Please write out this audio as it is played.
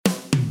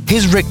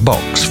Here's Rick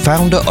Box,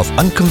 founder of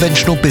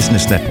Unconventional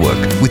Business Network,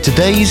 with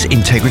today's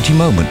Integrity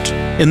Moment.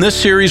 In this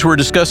series, we're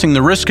discussing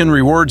the risks and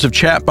rewards of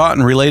chatbot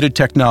and related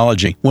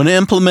technology. When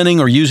implementing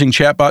or using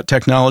chatbot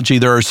technology,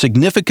 there are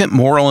significant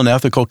moral and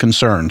ethical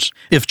concerns.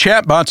 If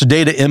chatbot's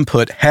data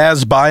input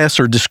has bias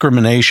or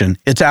discrimination,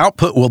 its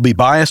output will be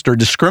biased or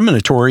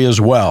discriminatory as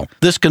well.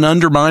 This can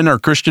undermine our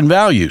Christian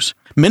values.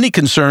 Many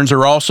concerns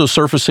are also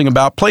surfacing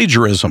about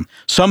plagiarism.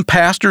 Some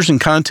pastors and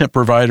content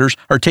providers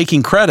are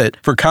taking credit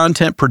for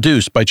content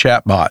produced by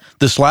chatbot.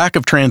 This lack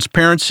of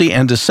transparency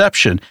and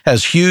deception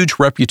has huge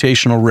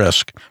reputational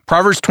risk.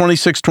 Proverbs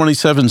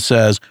 26:27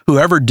 says,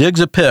 "Whoever digs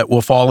a pit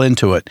will fall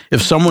into it.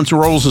 If someone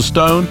rolls a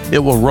stone, it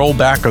will roll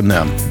back on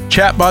them."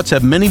 Chatbots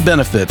have many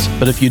benefits,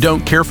 but if you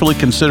don't carefully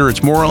consider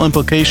its moral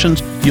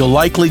implications, you'll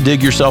likely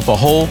dig yourself a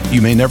hole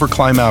you may never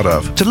climb out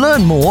of. To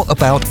learn more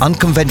about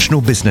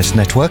Unconventional Business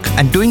Network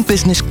and doing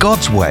business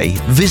God's way,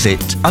 visit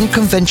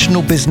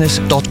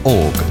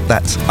unconventionalbusiness.org.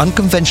 That's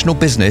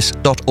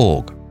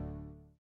unconventionalbusiness.org.